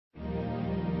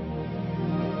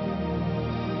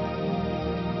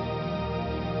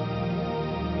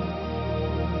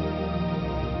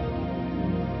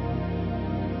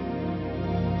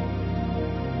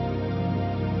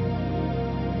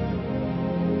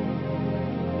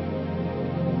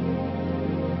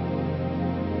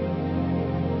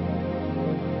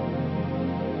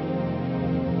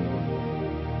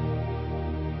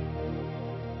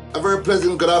very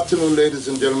pleasant good afternoon, ladies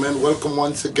and gentlemen. Welcome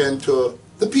once again to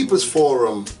the People's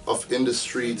Forum of In the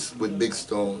Streets with Big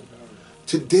Stone.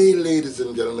 Today, ladies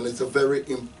and gentlemen, is a very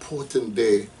important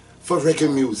day for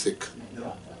reggae music.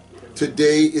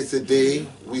 Today is the day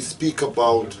we speak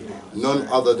about none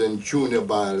other than Junior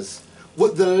Byles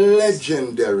with the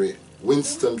legendary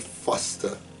Winston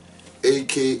Foster,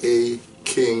 aka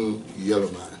King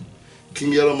Yellowman.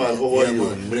 King Yellowman, how are you?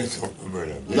 Man, bless up,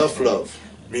 brother. Enough love.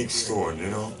 Big Stone,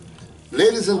 you know.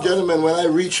 Ladies and gentlemen, when I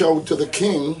reached out to the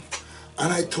King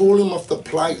and I told him of the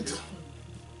plight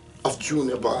of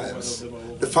Junior Byles,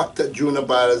 the fact that Junior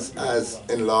Byles has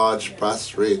enlarged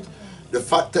prostate, the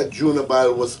fact that Junior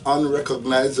Byles was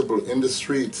unrecognizable in the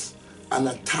streets and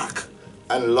attacked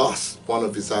and lost one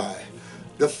of his eye,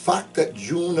 the fact that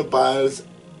Junior Byles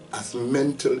has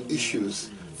mental issues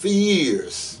for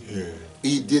years,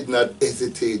 he did not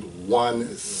hesitate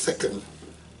 1 second.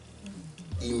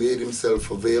 He made himself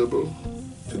available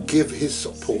to give his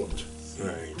support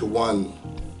to one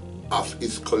of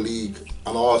his colleagues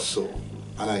and also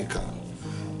an icon.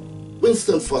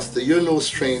 Winston Foster, you're no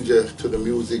stranger to the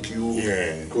music you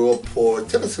grew up for.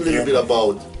 Tell us a little bit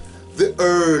about the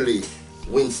early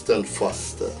Winston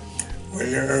Foster. Well,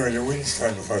 the early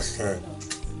Winston Foster,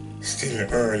 still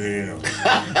early, you know.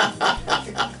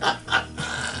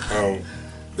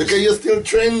 Because you're still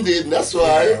trending, that's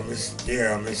why. I'm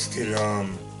still,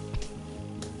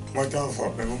 what the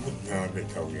fuck, I'm putting a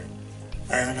bit out here.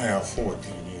 I have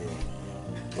 14, you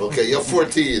know. Okay, you're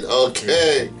 14.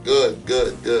 Okay, good.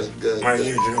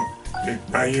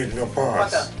 My age no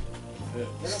pass.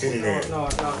 Still there.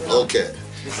 Okay.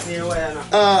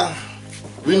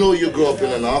 We know you grew up in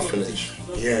an orphanage.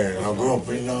 Yeah, I grew up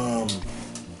in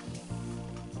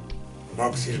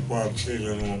Maxfield Park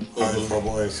Children's Home, Alpha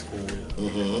Boys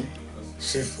School.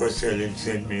 Shift for selling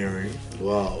St. Mary.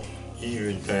 Wow.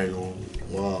 Even Tyrone.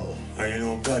 Wow. And you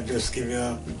know, God just give me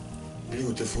a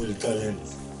beautiful talent.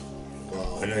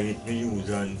 Wow. And I hit me use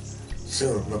and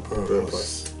serve my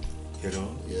purpose. You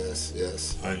know?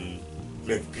 Yes. And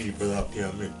make people happy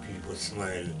and make people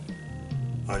smile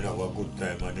and have a good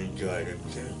time and enjoy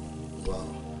themselves. Wow.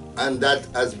 And that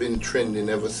has been trending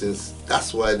ever since.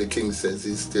 That's why the King says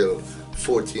he's still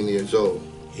 14 years old.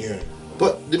 Yeah.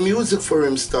 But the music for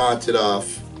him started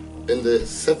off in the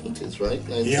 70s, right?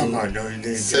 Yeah, man.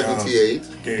 78.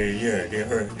 The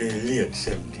late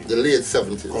 70s. The late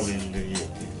 70s. Coming in the 80s,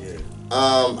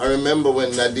 yeah. I remember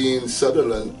when Nadine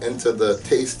Sutherland entered the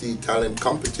Tasty Talent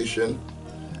competition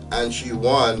and she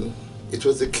won. It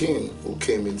was the King who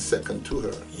came in second to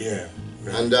her. Yeah.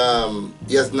 Right. And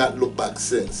he has not looked back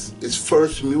since. His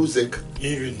first music...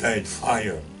 Eventide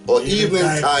Fire. Or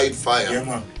Eventide Fire. Yeah,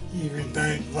 man.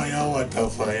 Eventide Fire, Water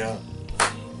Fire.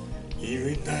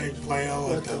 Eventide Fire,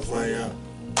 Water Fire.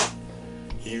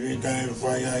 Eventide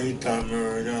Fire, It a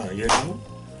Murder, you know?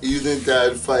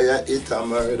 Eventide Fire, It a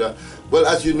Murder. Well,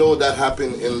 as you know, that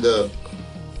happened in the...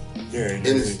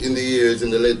 in the years, in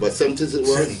the late 70s it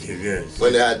was? 70s, yes.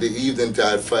 When they had the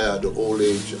Eventide Fire, the old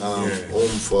age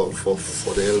home for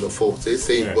the elder folks. They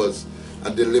say it was a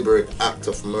deliberate act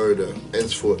of murder,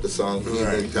 henceforth the song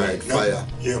Eventide Fire.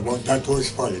 Yeah, but that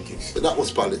was politics. But that was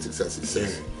politics, as he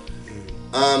says.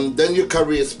 Then your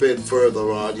career sped further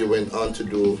on. You went on to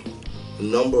do a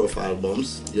number of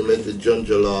albums. You met the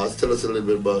Junjo Laws. Tell us a little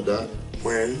bit about that.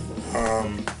 Well,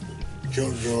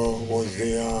 Junjo was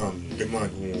the man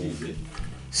who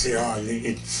see all the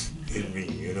hits in me,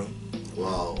 you know.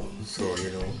 Wow. So,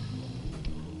 you know.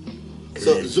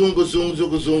 So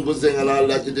Zungu Zing and all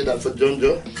that, you did that for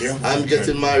Junjo? Yeah. I'm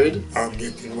getting married. I'm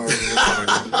getting married.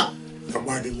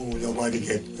 Nobody move, nobody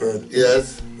get hurt.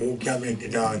 Yes. Who can make the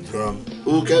dance from?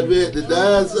 Who can make the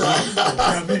dance? Who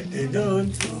can make the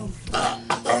dance from?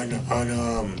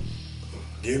 And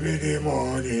give me the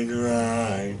morning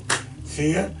right.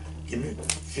 See ya? Give me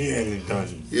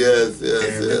Fairlington. Yes.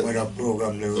 Remember that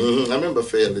program there? I remember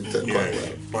Fairlington quite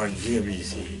well. On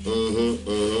JBC.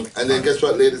 And then guess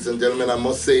what, ladies and gentlemen, I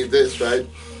must say this, right?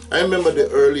 I remember the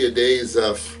earlier days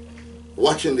of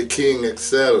watching the King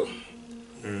excel.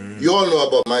 You all know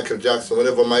about Michael Jackson.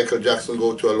 Whenever Michael Jackson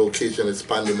go to a location, it's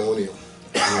pandemonium.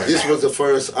 This was the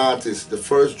first artist, the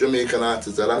first Jamaican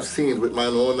artist that I've seen with my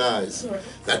own eyes.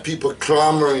 That people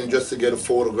clamoring just to get a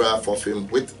photograph of him,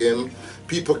 with him.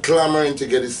 People clamoring to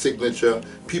get his signature.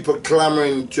 People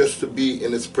clamoring just to be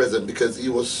in his presence because he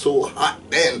was so hot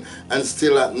then and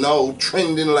still at now,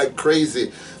 trending like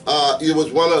crazy. He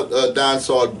was one of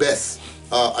dancehall best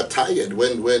attired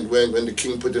when the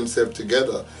King put himself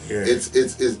together.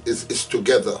 It's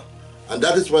together. And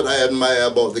that is what I admire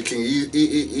about the King.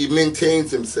 He maintains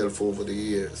himself over the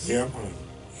years. Yeah, man.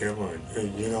 Yeah, man.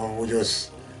 You know, we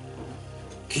just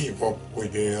keep up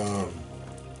with the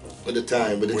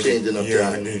time, with the changing of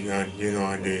time. And you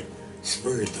know, and the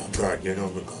spirit of God, you know,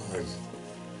 because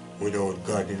without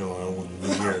God, you know, I wouldn't be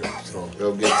here. So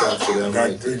I'll get thanks to them.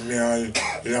 God bring me a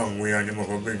long way, and He's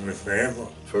gonna bring me forever.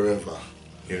 Forever.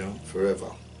 You know?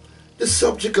 Forever. The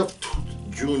subject of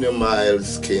Junior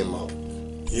Byles came up.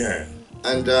 Yeah.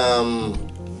 And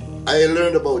I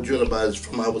learned about Junior Byles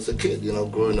from I was a kid, you know,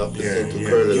 growing up listening to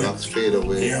Curly Locks, Fade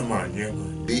Away, yeah,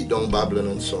 man. Beat Down Babylon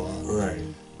and so on. Right.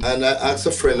 And I asked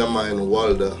a friend of mine,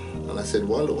 Walder, and I said,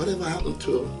 Walder, whatever happened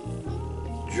to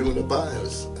Junior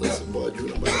Byles? And he said, boy,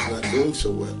 Junior Byles not doing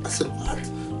so well. I said, what?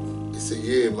 He said,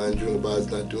 yeah, man, Junior Byles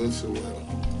not doing so well.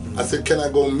 I said, can I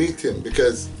go meet him?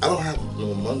 Because I don't have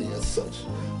no money as such,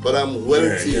 but I'm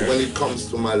wealthy when it comes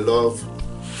to my love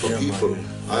for people.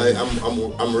 Man,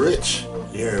 I'm rich.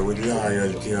 Yeah, with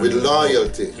loyalty. With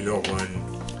loyalty. Love and...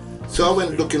 So I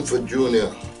went looking for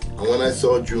Junior. And when I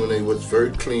saw Junior, he was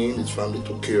very clean. His family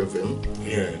took care of him.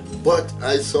 Yeah. But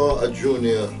I saw a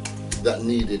Junior that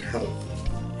needed help.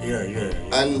 Yeah.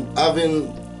 And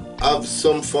have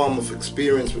some form of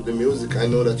experience with the music, I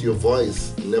know that your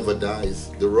voice never dies.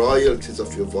 The royalties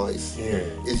of your voice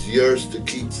is yours to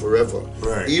keep forever.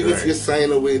 Right, Even if you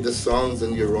sign away the songs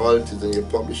and your royalties and your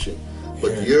publishing,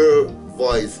 but your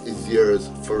voice is yours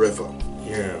forever.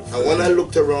 Yeah. And when I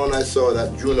looked around, I saw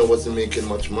that Junior wasn't making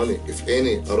much money, if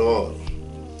any at all.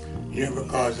 Yeah,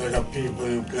 because other people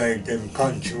look like them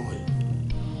control.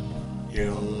 You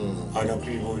know, other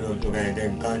people look like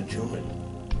them control.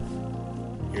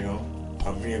 You know,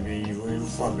 and maybe your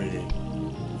family,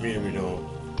 maybe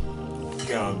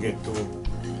can't get to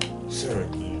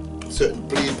certain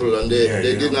people, and they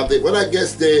didn't have the. Well, I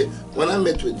guess when I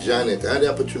met with Janet, I had the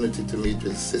opportunity to meet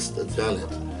with Sister Janet,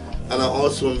 and I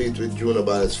also meet with Junior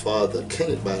Byles' father,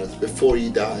 Kenneth Byles, before he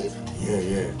died.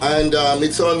 Yeah. And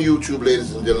it's on YouTube,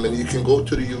 ladies and gentlemen. You can go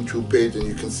to the YouTube page and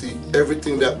you can see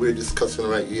everything that we're discussing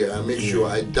right here. I make sure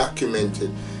I document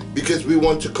it because we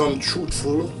want to come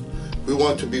truthful. We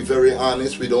want to be very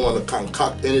honest. We don't want to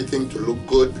concoct anything to look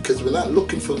good because we're not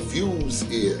looking for views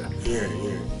here. Yeah.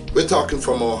 We're talking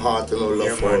from our heart and our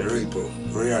love for our people.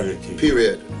 Reality.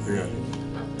 Period. Reality.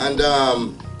 And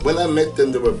when I met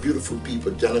them, they were beautiful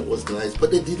people. Janet was nice, but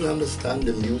they didn't understand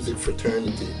the music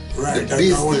fraternity. Right. The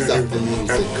business of the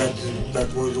music.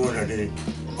 That was one of the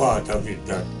part of it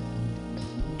that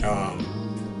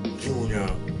Junior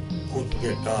could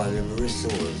get all them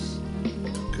resources.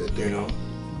 You know,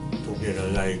 together,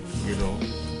 like, you know,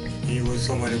 even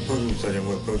some of the producers that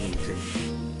were producing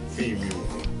free music.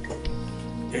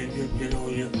 And you know,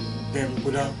 them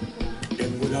could all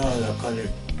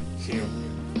collect same.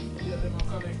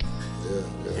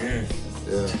 Yeah.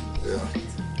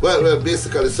 Well,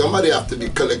 basically, somebody have to be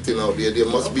collecting out there. There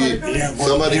must be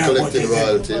somebody collecting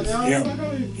royalties.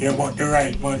 Yeah, but the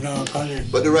right man now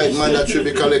collect. But the right man that should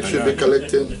be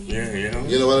collecting. Yeah, you know.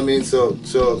 You know what I mean? So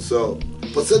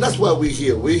that's why we're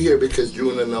here. We're here because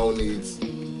Junior now needs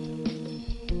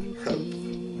help.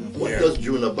 What does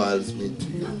Junior Byles mean to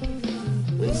you?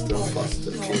 Winston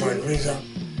Foster.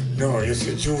 No, you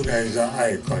see, Junior is an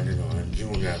icon, you know, and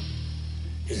Junior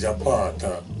is a part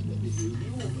of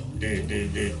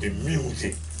the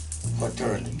music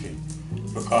fraternity.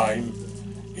 Because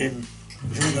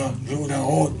Junior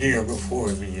out there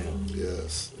before me, you know.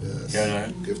 Yes.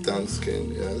 Yeah, give thanks,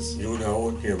 King, yes. Junior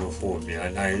out there before me,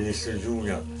 and I listen to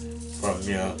Junior from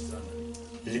me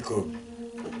little.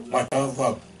 Matter of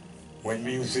fact, when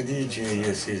me used to DJ,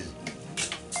 you see,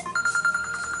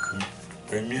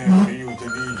 when me used to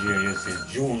DJ, you see,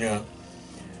 Junior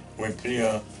when play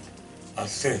a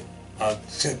set of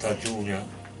Junior,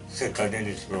 set of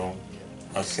Dennis Brown,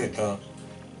 a set of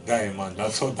Diamond.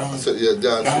 That's how dance used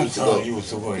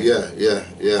to go. Yeah.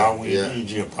 And we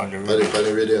DJ upon the rhythm. Upon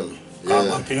the rhythm. Yeah.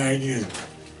 Back in the ideas,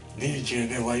 DJ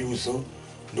never used to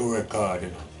do record,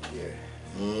 you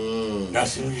know.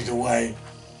 That's the reason why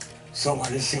some of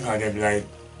the singers them like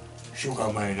Sugar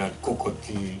Mine and Cocoa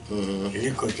Tea,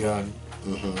 Liquor John,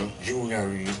 Junior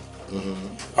Reed.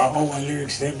 Our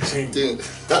lyrics them sing.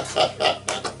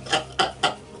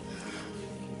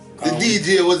 The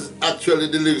DJ was actually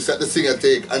the lyrics that the singer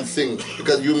take and sing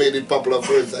because you made it popular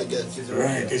first, I guess.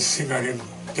 Right, the singer them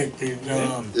take the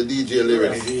DJ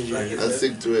lyrics and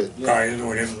sing to it. Because you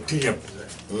know them tape,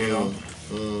 you know.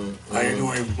 And you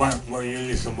know when you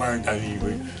listen to Martin Lee,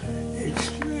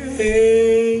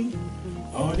 explain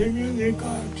how the music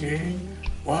can change.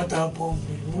 What a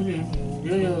pumping, you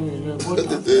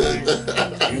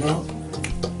know.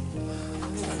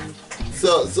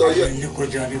 So you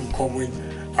could just come with,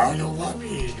 I don't know what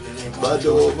he Bad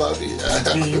over me.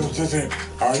 He used to say,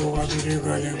 I over me, the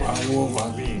girl, them all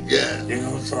over me. Yeah. You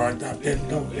know, so I got them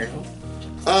too, you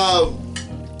know.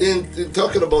 In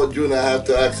talking about June, I have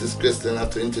to ask this question, I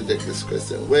have to interject this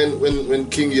question. When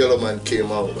King Yellowman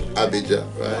came out, ABIJAH,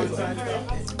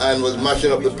 right, and was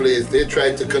mashing up the place, they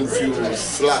tried to confuse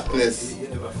slackness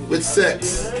with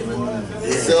sex.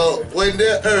 Yeah. So when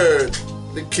they heard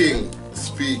the king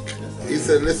speak, he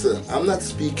said, listen, I'm not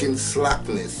speaking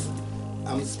slackness,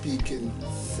 I'm speaking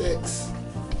sex.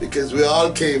 Because we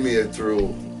all came here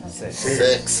through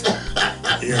sex.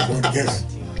 Yeah, but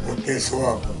guess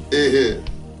what?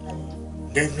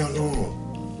 They don't know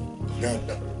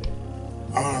that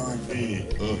R&B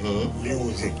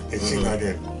music, the singer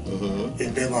them,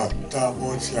 if they were talk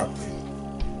about slackness,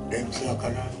 them slack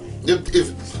along.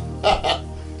 If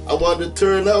I want to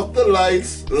turn off the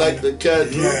lights like the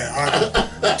candle. Yeah,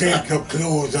 and take your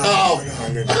clothes off.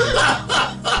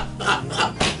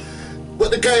 But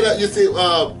the kind of, you see,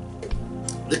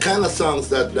 the kind of songs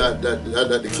that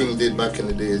the king did back in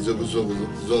the day,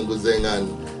 Zungu Zeng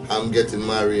and I'm Getting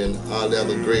Married and all the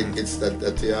other great hits that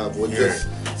they have, were just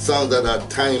songs that are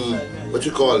time, what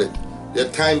you call it, they're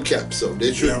time capsule.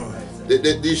 They should,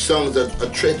 these songs are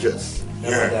treasures.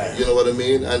 Yeah. You know what I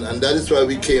mean? And that is why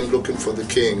we came looking for the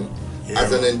king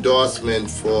as an endorsement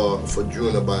for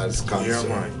Junior Byles' concert. Yeah,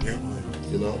 man.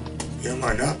 You know? Yeah,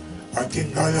 man. I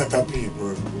think a lot of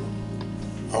people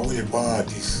are with the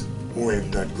artists who have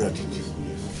that gratitude.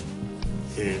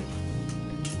 Yeah.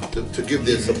 To give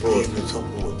their support. Give the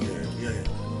support, yeah.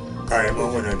 Because I'm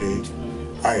one of the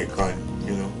icon,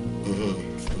 you know.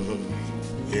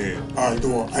 Yeah.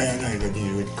 Although I and I don't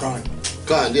deal with Khan.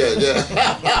 Khan, yeah.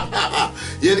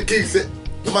 Yeah, the king said,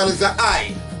 the man is an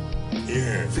I.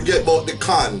 Yeah. Forget about the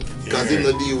Khan, because he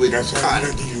don't deal with That's Khan.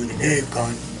 That's why I deal with A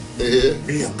Khan. Yeah. B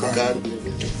Khan.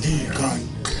 D Khan.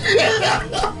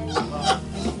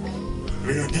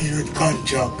 We don't deal with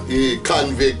contract. Yeah,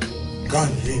 convict.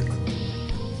 Convict.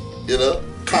 You know,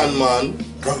 con man.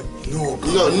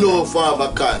 No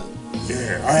farmer can.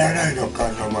 Yeah, I don't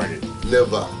can nobody.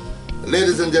 Never.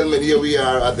 Ladies and gentlemen, here we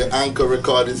are at the Anchor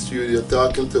Recording Studio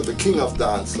talking to the king of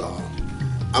dancehall.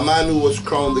 A man who was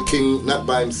crowned the king not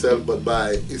by himself but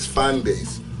by his fan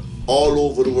base. All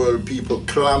over the world, people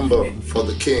clamor for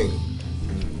the king.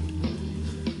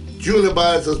 Junior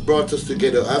Byles has brought us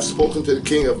together. I've spoken to the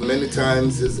king of many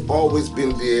times. He's always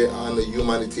been there on the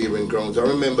humanitarian grounds. I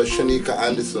remember Shanika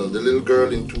Anderson, the little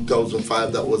girl in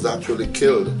 2005 that was actually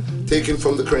killed, taken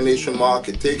from the Coronation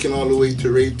Market, taken all the way to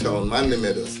Raytown, Manly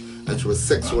Meadows, and she was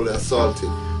sexually assaulted.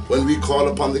 When we called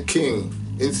upon the king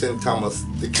in St. Thomas,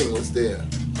 the king was there.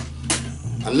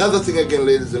 Another thing again,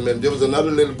 ladies and men, there was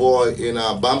another little boy in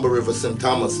Bamba River, St.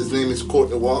 Thomas. His name is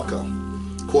Courtney Walker.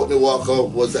 Courtney Walker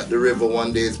was at the river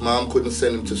one day. His mom couldn't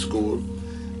send him to school.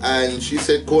 And she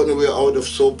said, Courtney, we're out of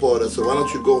soap powder, so why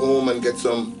don't you go home and get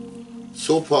some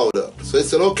soap powder? So he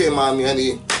said, okay, mommy, and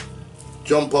he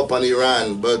jumped up and he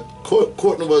ran. But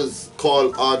Courtney was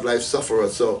called hard life sufferer,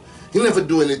 so he never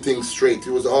do anything straight. He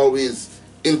was always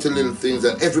into little things,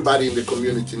 and everybody in the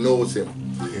community knows him.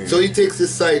 Yeah. So he takes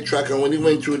his sidetrack, and when he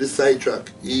went through the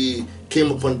sidetrack, he came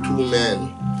upon two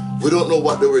men. We don't know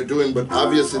what they were doing, but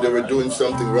obviously they were doing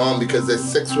something wrong because they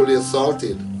sexually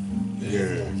assaulted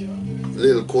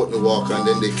little Courtney Walker, and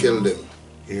then they killed him.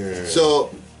 Yeah.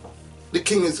 So the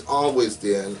king is always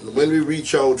there. And when we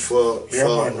reach out for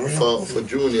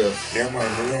Junior, yeah,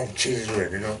 man, we love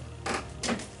children, you know.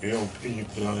 We love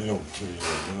people and love children,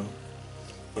 you know.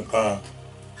 Because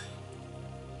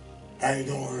I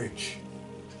don't rich.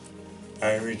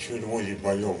 I rich with worship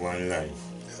of love and life.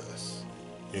 Yes.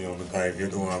 You know, because if you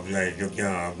don't have life, you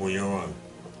can't have what you want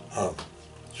to have.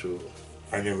 True.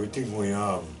 And everything what you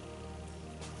have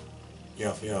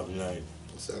to have life.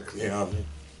 Exactly. You have it.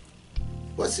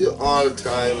 What's your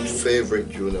all-time favorite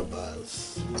Junior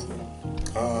Byles?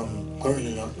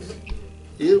 Curly locks.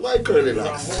 Yeah, why curly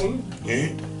locks?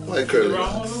 Eh? Why curly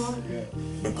locks?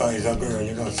 Because he's a girl,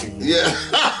 you don't see me. Yeah.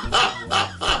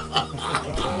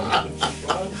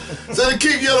 So the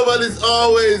King Yellowman is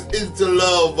always into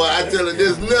love, but I tell you,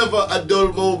 there's never a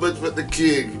dull moment with the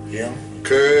king. Yeah.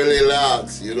 Curly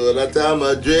locks, you know that time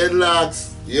of dreadlocks.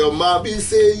 Your mommy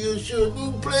say you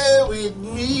shouldn't play with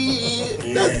me.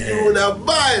 Yeah. That's Junior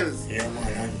Byles. Yeah,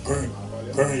 man,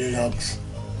 and curly locks,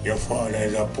 your father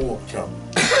is a pork chop.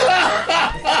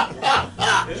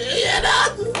 Yeah,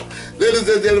 ladies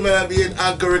and gentlemen, I'm in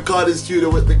Anchor Recording Studio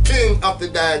with the king of the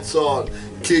dancehall,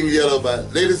 King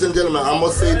Yellowman. Ladies and gentlemen, I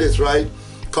must say this, right?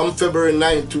 Come February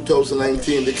 9th,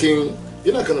 2019, the king,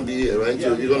 you're not going to be here, right?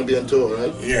 You're going to be on tour,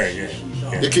 right? Yeah.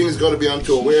 The king is going to be on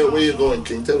tour. Where are you going,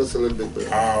 King? Tell us a little bit,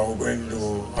 bro. We're going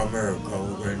to America.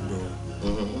 We're going to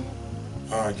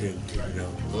Argentina.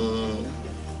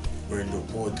 Went to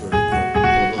Puerto Rico.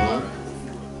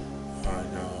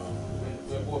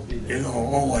 And, you know,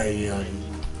 Hawaii.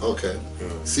 Okay.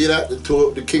 See that? The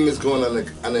tour, the king is going on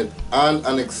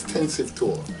an extensive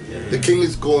tour. Yeah. The king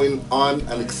is going on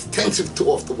an extensive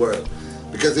tour of the world.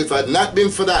 Because if it had not been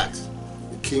for that,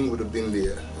 the king would have been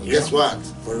there. And guess what?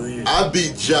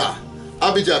 ABIJAH.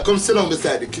 ABIJAH, come sit down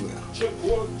beside the king.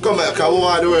 Come here, because we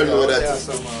want the world to know that.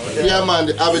 Yeah, man,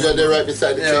 the ABIJAH, they're right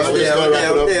beside the king.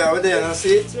 We're there,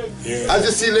 see it? Yeah. As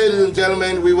you see, ladies and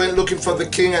gentlemen, we went looking for the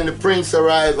king and the prince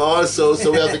arrived also.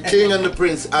 So we have the king and the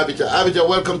prince, ABIJAH. ABIJAH,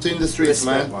 welcome to In the Streets,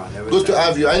 man. Good to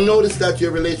have you. I noticed that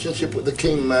your relationship with the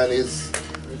king, man, is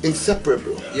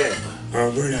inseparable. Yeah.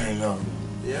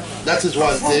 Yeah. That is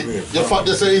one thing. Your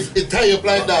father says it tie up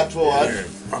like that for what? Yeah.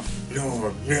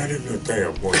 No, me I didn't tie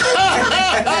up one.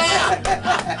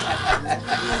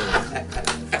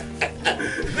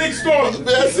 Big storm.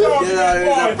 They're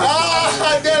right,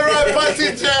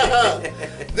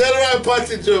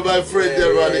 Patty, my friend.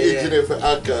 They're right, the engineer for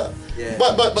Akka. Yeah.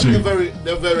 But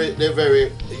they're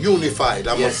very unified,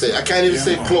 I must say. I can't even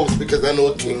say close because I know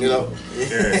a king, you know.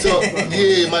 Yeah. So yeah,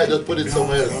 you might just put it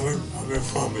somewhere else. I'm a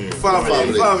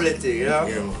family thing, you know.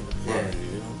 Yeah.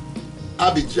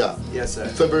 ABIJAH. Yes, sir.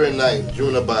 February 9th,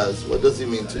 Junior Byles. What does it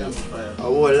mean to you? A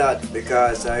whole lot,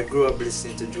 because I grew up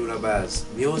listening to Junior Byles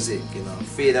music, you know.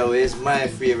 Fade Away is my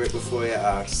favorite before you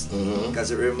ask,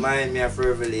 because it reminds me of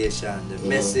Revelation, the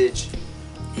message,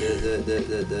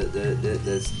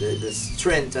 the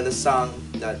strength of the song,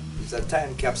 that is a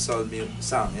time capsule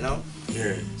song, you know.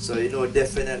 Yeah. So you know,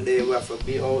 definitely we have to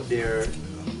be out there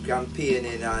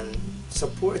campaigning and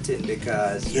supporting,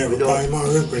 because without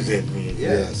represent me.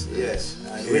 Yes.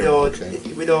 And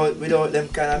without them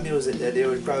kind of music, there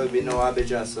would probably be no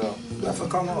ABIJAH. So we have to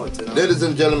come out. You know? Ladies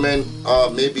and gentlemen,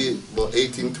 maybe about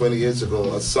 18-20 years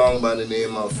ago, a song by the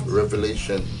name of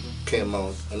Revelation came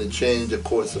out, and it changed the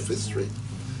course of history.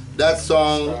 That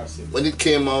song, when it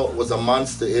came out, was a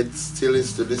monster. It still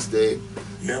is to this day.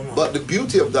 Yeah, but the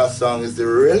beauty of that song is the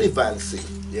relevancy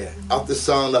of the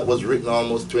song that was written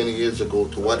almost 20 years ago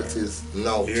to what it is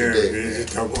now today.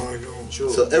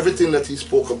 So everything that he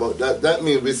spoke about, that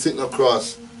means we're sitting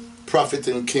across prophet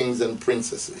and kings and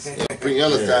princesses. You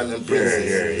understand? And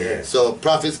princes. So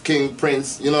prophet, king,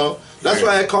 prince, you know. That's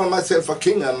why I call myself a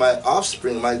king, and my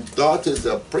offspring, my daughter's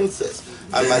a princess,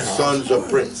 and my son's a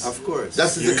prince. Of course.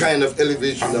 That's the kind of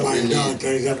elevation that we need.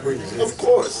 Of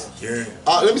course.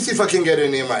 Let me see if I can get her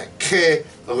name right.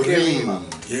 Kerima.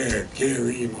 Yeah,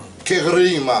 Kerima.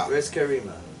 Kerima. Where's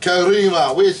Kerima?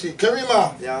 Kerima. Where is she?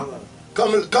 Kerima. Yeah, man.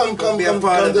 Come, just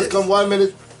come 1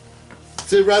 minute.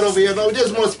 Sit right over here. No,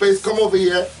 there's more space. Come over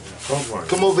here.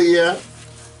 Come over here.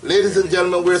 Ladies and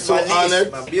gentlemen, we're so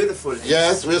honored. My beautiful niece.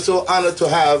 Yes, we're so honored to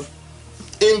have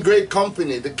in great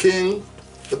company the king,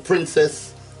 the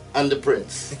princess, and the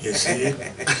prince. You see,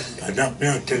 and that me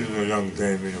I tell you a long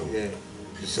time, you know. Yeah.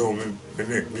 So me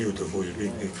make beautiful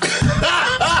picnic.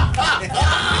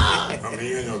 I'm a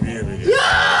yellow baby.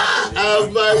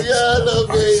 I'm a yellow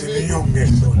baby. I'm the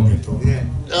youngest son, you know. Yeah.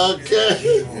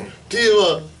 Okay.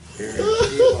 Kiva.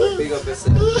 Big up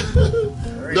yourself.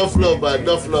 Enough love, man.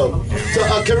 Enough love. So,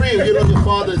 Kareem, you know your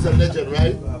father is a legend,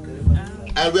 right?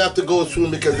 And we have to go soon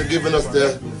because they're giving us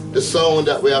the sound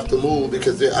that we have to move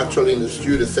because they're actually in the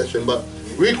studio session. But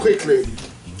real quickly,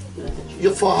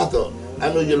 your father, I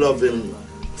know you love him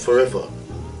forever.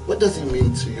 What does he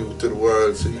mean to you, to the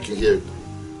world, so you can hear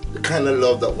the kind of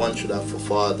love that one should have for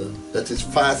father that is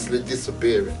fastly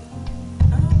disappearing?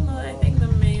 I think the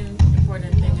main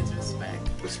important thing is respect.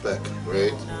 Respect,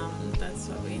 right? That's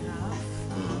what we have.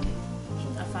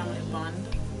 A family bond,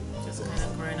 just kind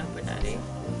of growing up with daddy.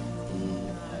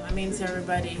 I mean, to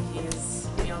everybody, he's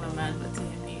the younger man, but to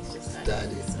him, he's just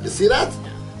daddy. So, you see that?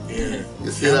 Yeah.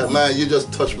 You see that, man? You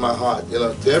just touched my heart. You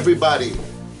know, to everybody,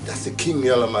 that's the king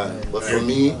yellow man. But for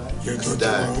me, it's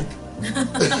dad.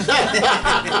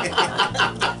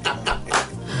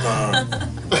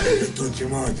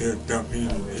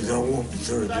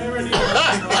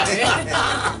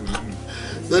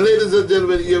 So, ladies and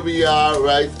gentlemen, here we are,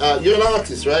 right? You're an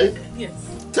artist, right? Yes.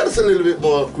 Tell us a little bit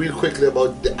more, real quickly,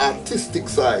 about the artistic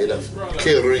side of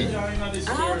Kerry.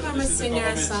 I'm a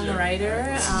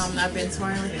singer-songwriter. I've been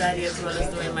touring with Daddy as well as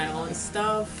doing my own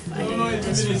stuff. I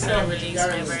just recently released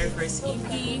my very first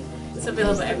EP. It's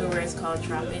available everywhere. It's called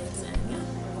Drop It.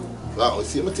 Wow,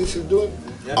 see what she's doing?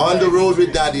 On the road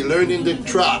with Daddy, learning the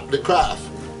craft.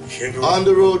 On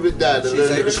the road with Daddy,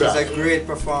 learning the craft. She's a great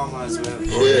performer as well.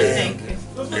 Yeah. Thank you.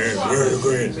 Yeah, very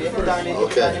great.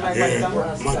 Okay. Yeah.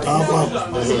 My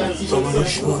papa, somebody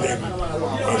show them.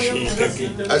 And she take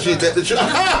it. And she take the shot.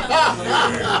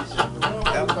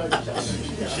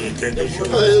 appreciated the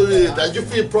show. And you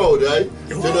feel proud, right?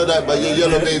 You know that, but your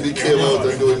yellow baby came out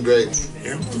and doing great.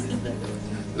 Yeah.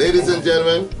 Ladies and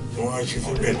gentlemen, Watch you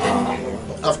forget.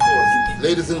 of course,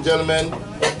 ladies and gentlemen,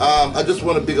 I just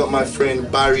want to big up my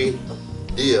friend Barry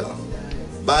Deer.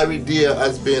 Barry Deer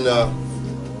has been a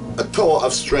tower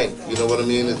of strength, you know what I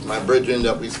mean? It's my brethren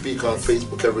that we speak on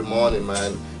Facebook every morning,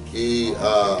 man. He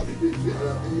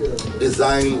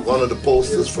designed one of the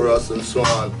posters for us and so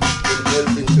on, in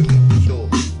helping to make the show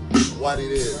what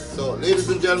it is. So, ladies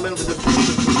and gentlemen, we just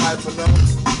goodbye for now.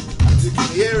 As you can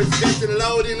hear, it's getting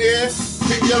loud in here.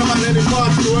 Big gentlemen, any part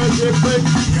of the world, respect?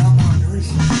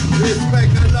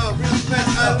 Respect and love, respect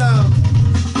and love.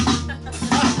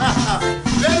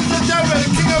 Ladies and gentlemen, the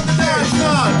king of the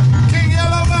dance,